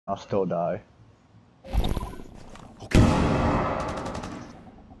I'll still die. Okay.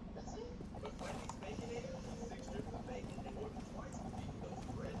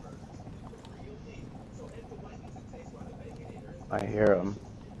 I hear him.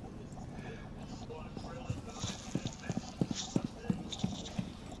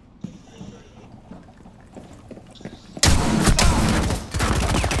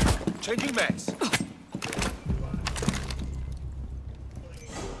 Changing mags.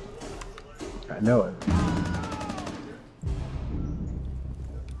 I know it.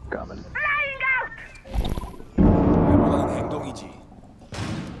 Coming. 해보는 행동이지.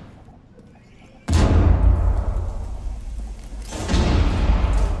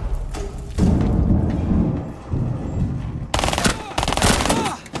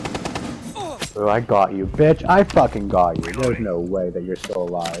 Oh, I got you, bitch. I fucking got you. There's no way that you're still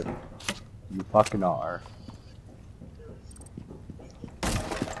alive. You fucking are.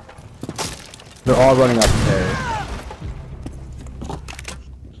 They're all running upstairs.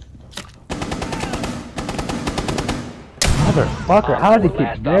 Motherfucker, how did he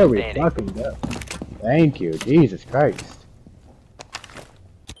keep there? We fucking go. Thank you, Jesus Christ.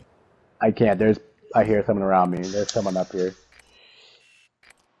 I can't, I hear someone around me. There's someone up here.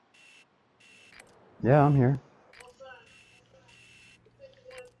 Yeah, I'm here.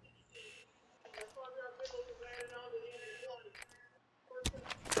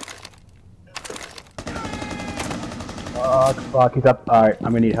 Fuck, he's up. Alright,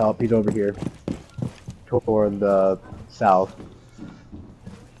 I'm gonna need help. He's over here. Toward the south.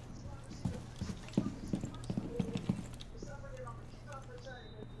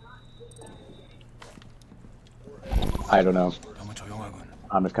 I don't know.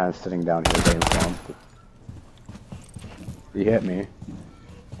 I'm just kind of sitting down here waiting for him. He hit me.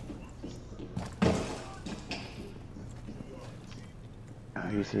 Oh,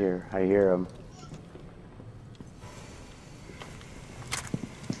 he's here. I hear him.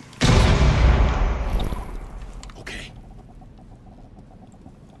 Okay.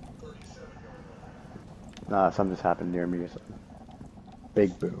 Nah, something just happened near me.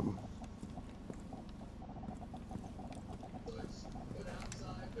 Big boom.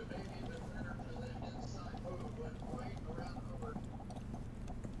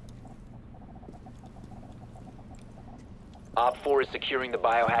 Op 4 is securing the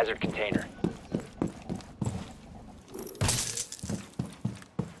biohazard container.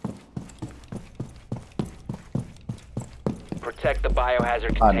 Protect the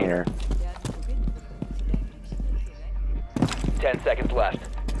biohazard container. I'm here. 10 seconds left.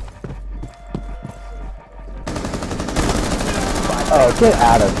 Oh, get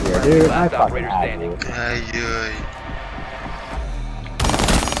out of here, dude. I Last fucking operator had standing. you.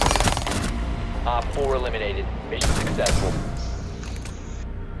 Op 4 eliminated. Mission successful.